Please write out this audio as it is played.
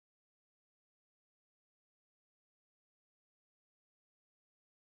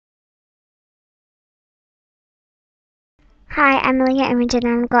Hi, I'm aliyahimogen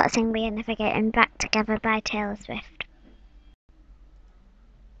and I've got to sing We Are Never Getting Back Together by Taylor Swift.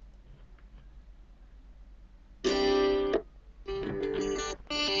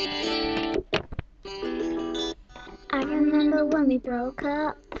 I remember when we broke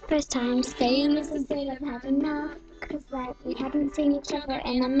up, the first time saying this is it, I've had enough. Cause like we hadn't seen each other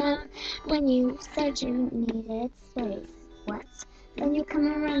in a month. When you said you needed space, what? Then you come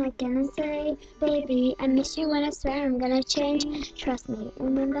around again and say, baby, I miss you and I swear I'm gonna change. Trust me,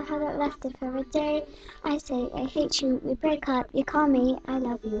 remember how that lasted for a day? I say I hate you, we break up, you call me, I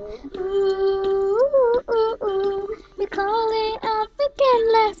love you. Ooh, ooh, ooh, ooh. We call it up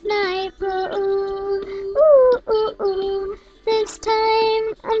again last night, but ooh, ooh, ooh, ooh. This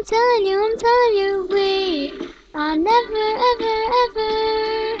time, I'm telling you, we are never, ever,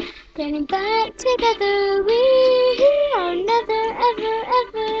 ever getting back together. We are never, ever,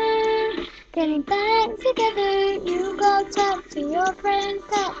 ever getting back together. You go talk to your friends,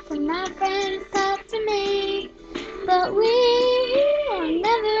 talk to my friends, talk to me. But we are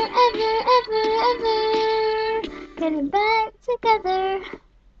never, ever, ever, ever getting back together.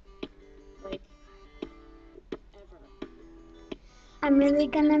 I'm really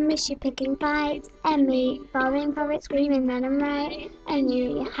gonna miss you picking fights, and me falling for it, screaming that I'm right. And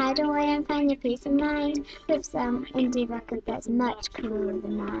you hide away and find your peace of mind with some indie record that's much cooler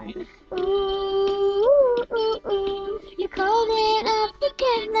than mine. Ooh, ooh, ooh, you called it up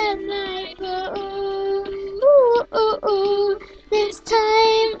again last night, but ooh, ooh, ooh, ooh. This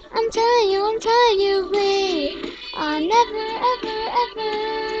time, I'm telling you, we are never, ever,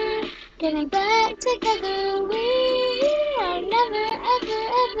 ever getting back together. We are never, ever,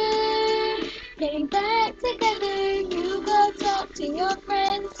 ever getting back together. You go talk to your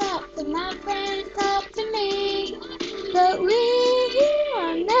friends, talk to my friends, talk to me. But we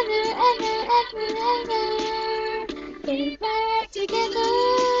are never, ever, ever, ever getting back together.